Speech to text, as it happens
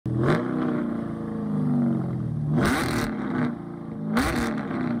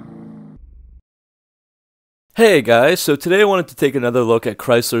Hey guys, so today I wanted to take another look at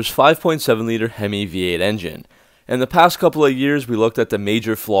Chrysler's 5.7L Hemi V8 engine. In the past couple of years, we looked at the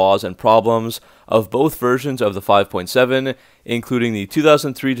major flaws and problems of both versions of the 5.7, including the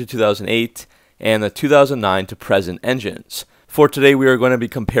 2003 to 2008 and the 2009 to present engines. For today, we are going to be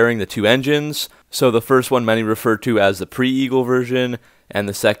comparing the two engines, so the first one many refer to as the pre-Eagle version, and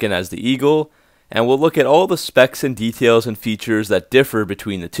the second as the Eagle, and we'll look at all the specs and details and features that differ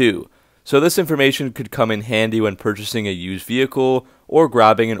between the two. So this information could come in handy when purchasing a used vehicle or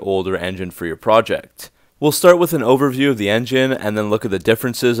grabbing an older engine for your project. We'll start with an overview of the engine and then look at the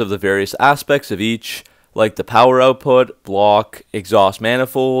differences of the various aspects of each, like the power output, block, exhaust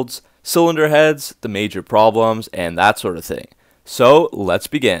manifolds, cylinder heads, the major problems, and that sort of thing. So let's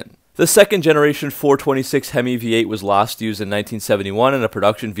begin. The second generation 426 Hemi V8 was last used in 1971 in a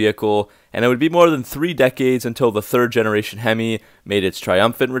production vehicle, and it would be more than 3 decades until the third generation Hemi made its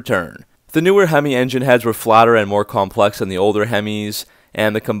triumphant return. The newer Hemi engine heads were flatter and more complex than the older Hemis,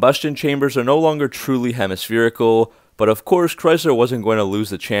 and the combustion chambers are no longer truly hemispherical, but of course Chrysler wasn't going to lose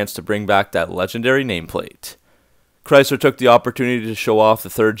the chance to bring back that legendary nameplate. Chrysler took the opportunity to show off the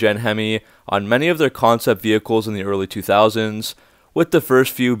third gen Hemi on many of their concept vehicles in the early 2000s, with the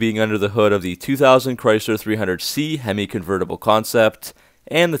first few being under the hood of the 2000 Chrysler 300C Hemi convertible concept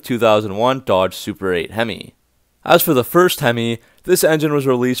and the 2001 Dodge Super 8 Hemi. As for the first Hemi, this engine was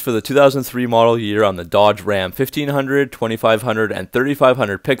released for the 2003 model year on the Dodge Ram 1500, 2500, and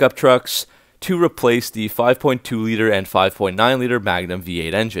 3500 pickup trucks to replace the 5.2L and 5.9L Magnum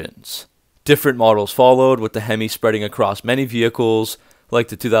V8 engines. Different models followed, with the Hemi spreading across many vehicles like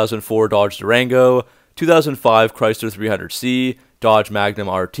the 2004 Dodge Durango, 2005 Chrysler 300C, Dodge Magnum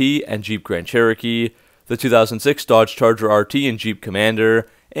RT, and Jeep Grand Cherokee, the 2006 Dodge Charger RT and Jeep Commander,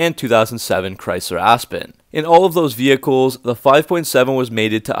 and 2007 Chrysler Aspen. In all of those vehicles, the 5.7 was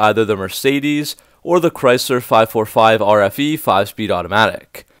mated to either the Mercedes or the Chrysler 545 RFE 5-speed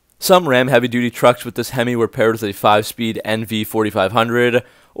automatic. Some Ram heavy-duty trucks with this Hemi were paired with a 5-speed NV 4500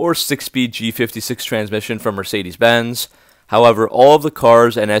 or 6-speed G56 transmission from Mercedes-Benz. However, all of the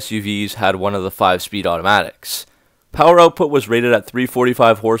cars and SUVs had one of the 5-speed automatics. Power output was rated at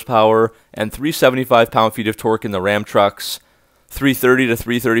 345 horsepower and 375 pound-feet of torque in the Ram trucks, 330 to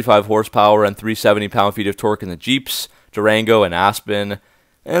 335 horsepower and 370 pound-feet of torque in the Jeeps, Durango, and Aspen,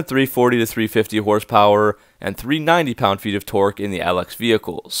 and 340 to 350 horsepower and 390 pound-feet of torque in the LX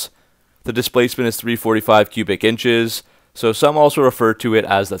vehicles. The displacement is 345 cubic inches, so some also refer to it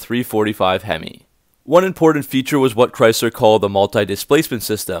as the 345 Hemi. One important feature was what Chrysler called the multi-displacement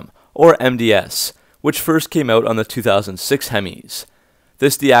system, or MDS, which first came out on the 2006 Hemis.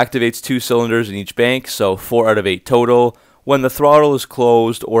 This deactivates 2 cylinders in each bank, so 4 out of 8 total, when the throttle is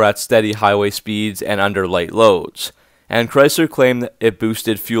closed or at steady highway speeds and under light loads, and Chrysler claimed that it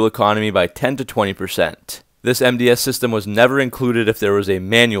boosted fuel economy by 10 to 20%. This MDS system was never included if there was a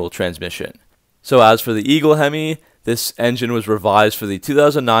manual transmission. So as for the Eagle Hemi, this engine was revised for the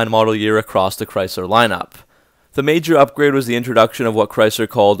 2009 model year across the Chrysler lineup. The major upgrade was the introduction of what Chrysler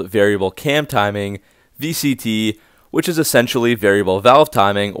called variable cam timing, VCT, which is essentially variable valve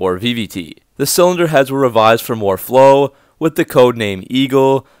timing, or VVT. The cylinder heads were revised for more flow, with the code name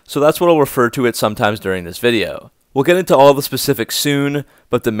Eagle, so that's what I'll refer to it sometimes during this video. We'll get into all the specifics soon,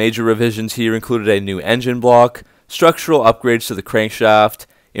 but the major revisions here included a new engine block, structural upgrades to the crankshaft,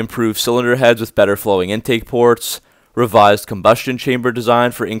 improved cylinder heads with better flowing intake ports, revised combustion chamber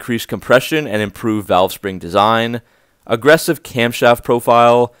design for increased compression and improved valve spring design, aggressive camshaft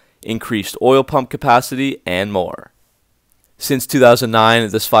profile, increased oil pump capacity, and more. Since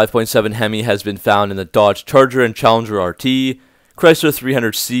 2009, this 5.7 Hemi has been found in the Dodge Charger and Challenger RT, Chrysler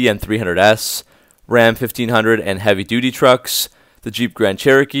 300C and 300S, Ram 1500 and heavy-duty trucks, the Jeep Grand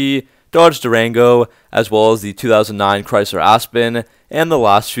Cherokee, Dodge Durango, as well as the 2009 Chrysler Aspen, and the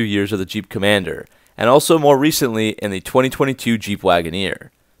last few years of the Jeep Commander, and also more recently in the 2022 Jeep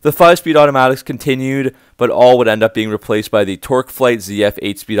Wagoneer. The 5-speed automatics continued, but all would end up being replaced by the TorqueFlite ZF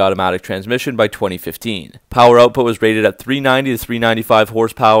 8-speed automatic transmission by 2015. Power output was rated at 390 to 395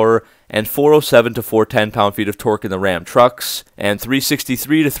 horsepower and 407 to 410 pound-feet of torque in the Ram trucks, and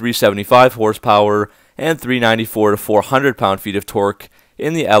 363 to 375 horsepower and 394 to 400 pound-feet of torque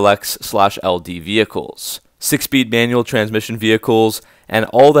in the LX/LD vehicles. 6-speed manual transmission vehicles and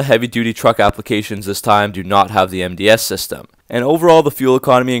all the heavy-duty truck applications this time do not have the MDS system, and overall the fuel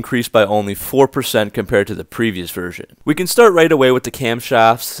economy increased by only 4% compared to the previous version. We can start right away with the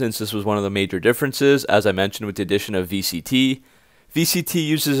camshafts, since this was one of the major differences, as I mentioned with the addition of VCT. VCT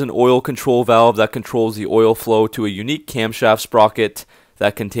uses an oil control valve that controls the oil flow to a unique camshaft sprocket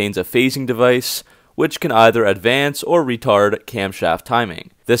that contains a phasing device, which can either advance or retard camshaft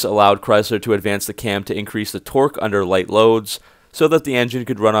timing. This allowed Chrysler to advance the cam to increase the torque under light loads, so that the engine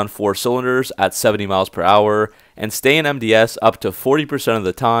could run on 4 cylinders at 70 miles per hour and stay in MDS up to 40% of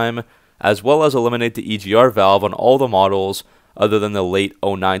the time, as well as eliminate the EGR valve on all the models other than the late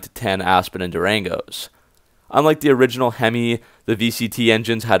 09 to 10 Aspen and Durangos. Unlike the original Hemi, the VCT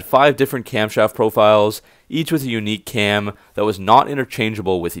engines had 5 different camshaft profiles, each with a unique cam that was not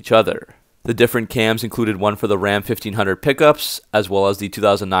interchangeable with each other. The different cams included one for the Ram 1500 pickups, as well as the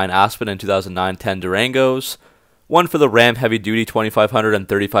 2009 Aspen and 2009 10 Durangos, one for the Ram Heavy Duty 2500 and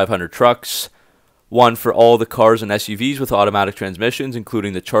 3500 trucks, one for all the cars and SUVs with automatic transmissions,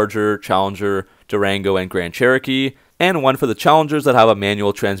 including the Charger, Challenger, Durango, and Grand Cherokee, and one for the Challengers that have a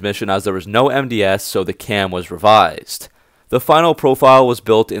manual transmission, as there was no MDS, so the cam was revised. The final profile was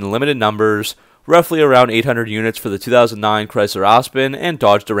built in limited numbers, roughly around 800 units for the 2009 Chrysler Aspen and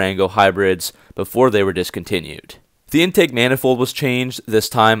Dodge Durango hybrids before they were discontinued. The intake manifold was changed, this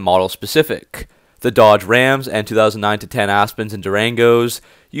time model specific. The Dodge Rams and 2009 to 10 Aspens and Durangos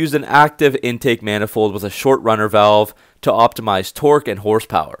used an active intake manifold with a short runner valve to optimize torque and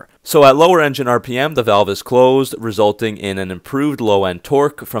horsepower. So at lower engine RPM, the valve is closed, resulting in an improved low-end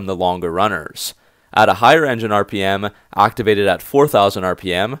torque from the longer runners. At a higher engine RPM, activated at 4,000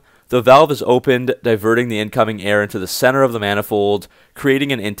 RPM, the valve is opened, diverting the incoming air into the center of the manifold,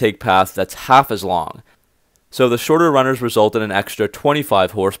 creating an intake path that's half as long. So the shorter runners result in an extra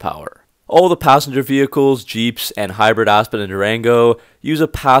 25 horsepower. All the passenger vehicles, Jeeps, and hybrid Aspen and Durango use a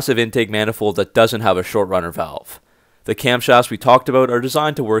passive intake manifold that doesn't have a short runner valve. The camshafts we talked about are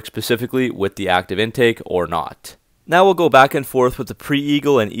designed to work specifically with the active intake or not. Now we'll go back and forth with the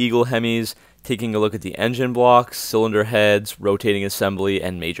pre-Eagle and Eagle Hemis, taking a look at the engine blocks, cylinder heads, rotating assembly,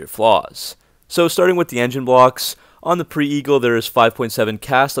 and major flaws. So starting with the engine blocks, on the pre-Eagle there is 5.7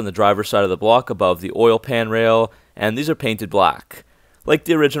 cast on the driver's side of the block above the oil pan rail, and these are painted black. Like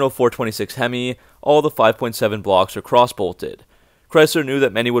the original 426 Hemi, all the 5.7 blocks are cross-bolted. Chrysler knew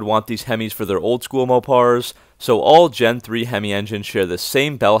that many would want these Hemis for their old-school Mopars, so all Gen 3 Hemi engines share the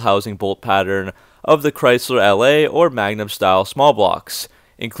same bell housing bolt pattern of the Chrysler LA or Magnum-style small blocks,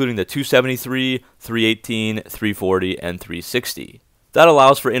 including the 273, 318, 340, and 360. That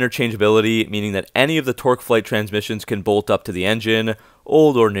allows for interchangeability, meaning that any of the torque flight transmissions can bolt up to the engine,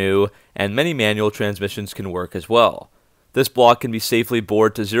 old or new, and many manual transmissions can work as well. This block can be safely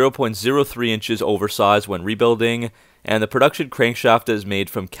bored to 0.03 inches oversized when rebuilding, and the production crankshaft is made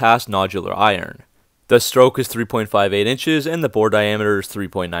from cast nodular iron. The stroke is 3.58 inches and the bore diameter is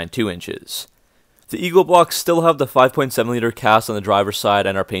 3.92 inches. The Eagle blocks still have the 5.7-liter cast on the driver's side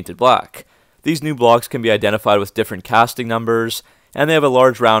and are painted black. These new blocks can be identified with different casting numbers, and they have a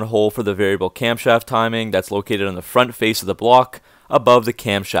large round hole for the variable camshaft timing that's located on the front face of the block above the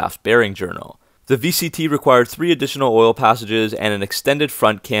camshaft bearing journal. The VCT required 3 additional oil passages and an extended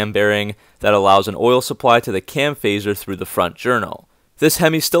front cam bearing that allows an oil supply to the cam phaser through the front journal. This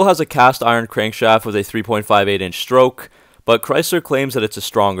Hemi still has a cast iron crankshaft with a 3.58-inch stroke, but Chrysler claims that it's a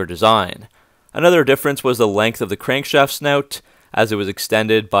stronger design. Another difference was the length of the crankshaft snout, as it was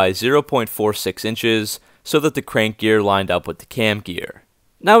extended by 0.46 inches so that the crank gear lined up with the cam gear.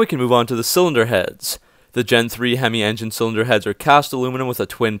 Now we can move on to the cylinder heads. The Gen 3 Hemi engine cylinder heads are cast aluminum with a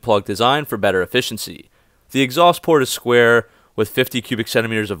twin plug design for better efficiency. The exhaust port is square with 50 cubic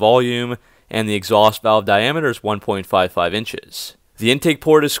centimeters of volume, and the exhaust valve diameter is 1.55 inches. The intake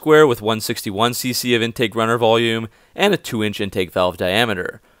port is square with 161 cc of intake runner volume and a 2-inch intake valve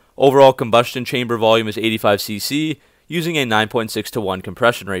diameter. Overall combustion chamber volume is 85 cc, using a 9.6 to 1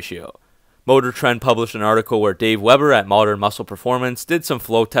 compression ratio. Motor Trend published an article where Dave Weber at Modern Muscle Performance did some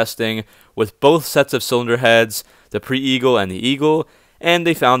flow testing with both sets of cylinder heads, the pre-Eagle and the Eagle, and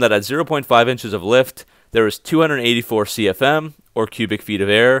they found that at 0.5 inches of lift, there was 284 CFM, or cubic feet of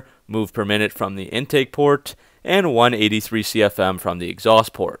air, moved per minute from the intake port, and 183 CFM from the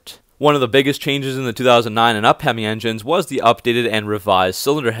exhaust port. One of the biggest changes in the 2009 and up Hemi engines was the updated and revised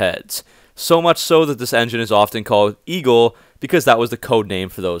cylinder heads. So much so that this engine is often called Eagle because that was the code name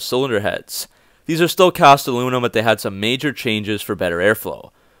for those cylinder heads. These are still cast aluminum, but they had some major changes for better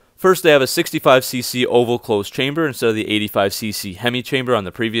airflow. First, they have a 65cc oval closed chamber instead of the 85cc Hemi chamber on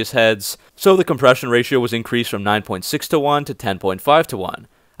the previous heads, so the compression ratio was increased from 9.6 to 1 to 10.5 to 1.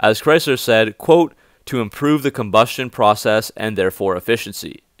 As Chrysler said, quote, to improve the combustion process and therefore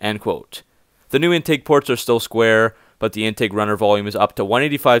efficiency, end quote. The new intake ports are still square, but the intake runner volume is up to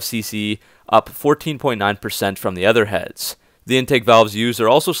 185 cc, up 14.9% from the other heads. The intake valves used are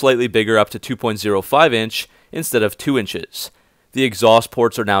also slightly bigger, up to 2.05 inch instead of 2 inches. The exhaust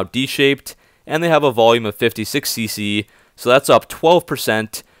ports are now D-shaped, and they have a volume of 56 cc, so that's up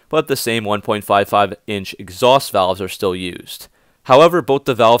 12%, but the same 1.55-inch exhaust valves are still used. However, both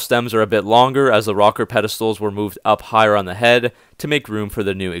the valve stems are a bit longer as the rocker pedestals were moved up higher on the head to make room for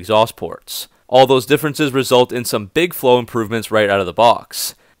the new exhaust ports. All those differences result in some big flow improvements right out of the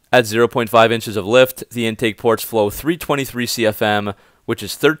box. At 0.5 inches of lift, the intake ports flow 323 CFM, which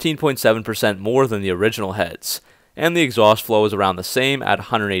is 13.7% more than the original heads, and the exhaust flow is around the same at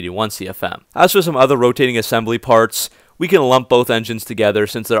 181 CFM. As for some other rotating assembly parts, we can lump both engines together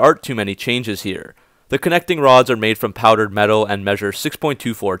since there aren't too many changes here. The connecting rods are made from powdered metal and measure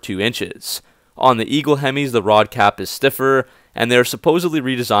 6.242 inches. On the Eagle Hemis, the rod cap is stiffer, and they are supposedly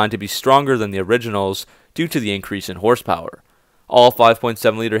redesigned to be stronger than the originals due to the increase in horsepower. All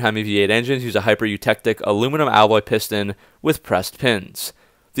 5.7-liter Hemi V8 engines use a hyper-eutectic aluminum alloy piston with pressed pins.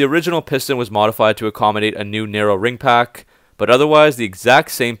 The original piston was modified to accommodate a new narrow ring pack, but otherwise the exact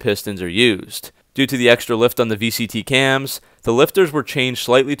same pistons are used. Due to the extra lift on the VCT cams, the lifters were changed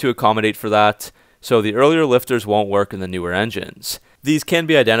slightly to accommodate for that, so the earlier lifters won't work in the newer engines. These can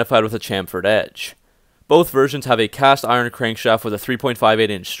be identified with a chamfered edge. Both versions have a cast iron crankshaft with a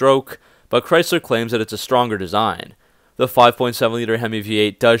 3.58-inch stroke, but Chrysler claims that it's a stronger design. The 5.7-liter Hemi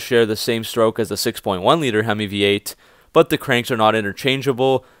V8 does share the same stroke as the 6.1-liter Hemi V8, but the cranks are not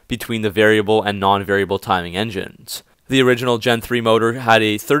interchangeable between the variable and non-variable timing engines. The original Gen 3 motor had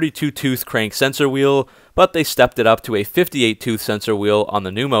a 32-tooth crank sensor wheel, but they stepped it up to a 58-tooth sensor wheel on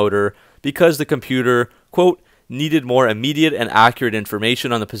the new motor because the computer, quote, needed more immediate and accurate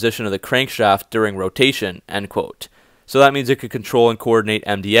information on the position of the crankshaft during rotation, end quote. So that means it could control and coordinate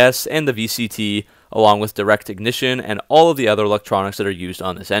MDS and the VCT along with direct ignition and all of the other electronics that are used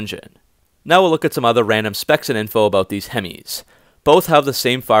on this engine. Now we'll look at some other random specs and info about these Hemis. Both have the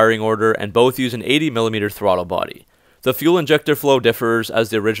same firing order and both use an 80mm throttle body. The fuel injector flow differs as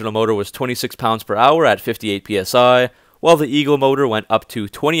the original motor was 26 pounds per hour at 58 psi, while the Eagle motor went up to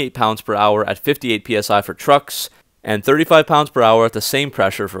 28 pounds per hour at 58 psi for trucks, and 35 pounds per hour at the same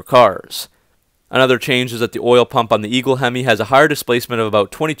pressure for cars. Another change is that the oil pump on the Eagle Hemi has a higher displacement of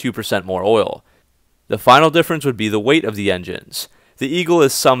about 22% more oil. The final difference would be the weight of the engines. The Eagle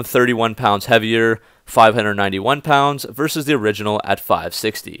is some 31 pounds heavier, 591 pounds, versus the original at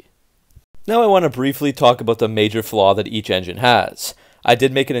 560. Now I want to briefly talk about the major flaw that each engine has. I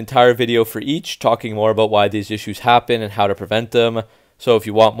did make an entire video for each, talking more about why these issues happen and how to prevent them, so if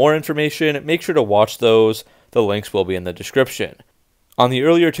you want more information, make sure to watch those. The links will be in the description. On the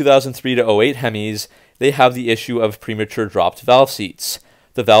earlier 2003 to 08 Hemis, they have the issue of premature dropped valve seats.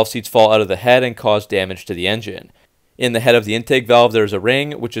 The valve seats fall out of the head and cause damage to the engine. In the head of the intake valve there is a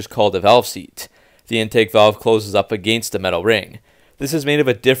ring, which is called a valve seat. The intake valve closes up against the metal ring. This is made of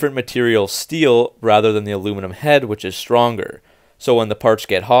a different material, steel, rather than the aluminum head, which is stronger. So when the parts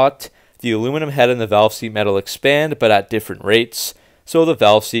get hot, the aluminum head and the valve seat metal expand, but at different rates, so the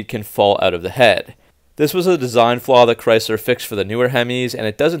valve seat can fall out of the head. This was a design flaw that Chrysler fixed for the newer Hemis, and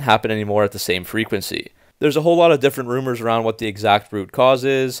it doesn't happen anymore at the same frequency. There's a whole lot of different rumors around what the exact root cause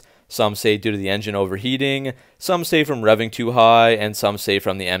is. Some say due to the engine overheating, some say from revving too high, and some say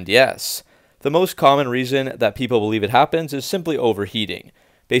from the MDS. The most common reason that people believe it happens is simply overheating.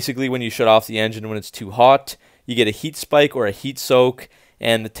 Basically, when you shut off the engine when it's too hot, you get a heat spike or a heat soak,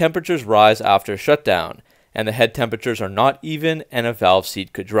 and the temperatures rise after shutdown, and the head temperatures are not even, and a valve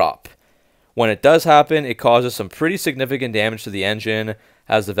seat could drop. When it does happen, it causes some pretty significant damage to the engine,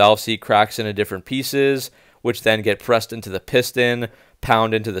 as the valve seat cracks into different pieces, which then get pressed into the piston,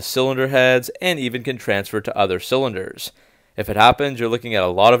 pound into the cylinder heads, and even can transfer to other cylinders. If it happens, you're looking at a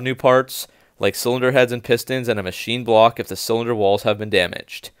lot of new parts, like cylinder heads and pistons and a machine block if the cylinder walls have been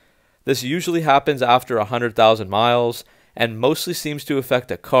damaged. This usually happens after 100,000 miles, and mostly seems to affect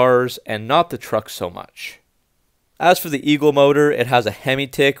the cars and not the trucks so much. As for the Eagle motor, it has a Hemi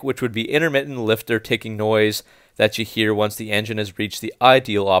tick, which would be intermittent lifter ticking noise that you hear once the engine has reached the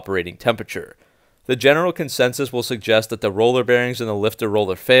ideal operating temperature. The general consensus will suggest that the roller bearings in the lifter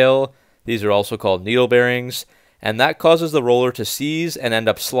roller fail. These are also called needle bearings, and that causes the roller to seize and end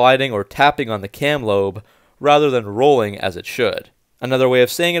up sliding or tapping on the cam lobe rather than rolling as it should. Another way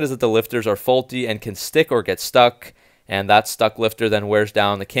of saying it is that the lifters are faulty and can stick or get stuck, and that stuck lifter then wears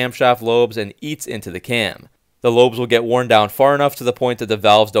down the camshaft lobes and eats into the cam. The lobes will get worn down far enough to the point that the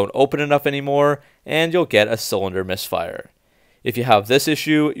valves don't open enough anymore, and you'll get a cylinder misfire. If you have this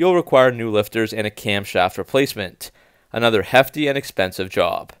issue, you'll require new lifters and a camshaft replacement, another hefty and expensive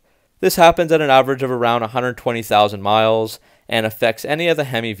job. This happens at an average of around 120,000 miles and affects any of the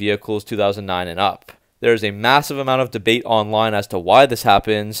Hemi vehicles 2009 and up. There is a massive amount of debate online as to why this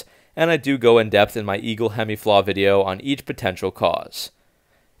happens, and I do go in depth in my Eagle Hemi flaw video on each potential cause.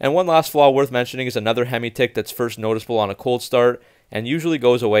 And one last flaw worth mentioning is another Hemi tick that's first noticeable on a cold start, and usually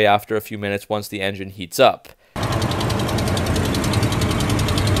goes away after a few minutes once the engine heats up.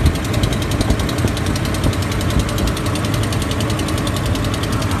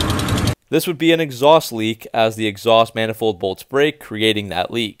 This would be an exhaust leak, as the exhaust manifold bolts break, creating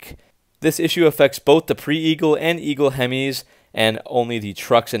that leak. This issue affects both the pre-Eagle and Eagle Hemis and only the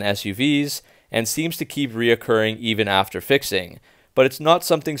trucks and SUVs, and seems to keep reoccurring even after fixing, but it's not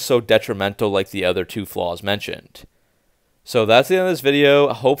something so detrimental like the other two flaws mentioned. So that's the end of this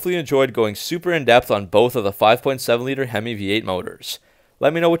video. Hopefully you enjoyed going super in depth on both of the 5.7 liter Hemi V8 motors.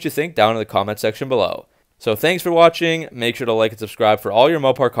 Let me know what you think down in the comment section below. So thanks for watching, make sure to like and subscribe for all your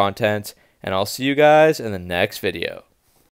Mopar content, and I'll see you guys in the next video.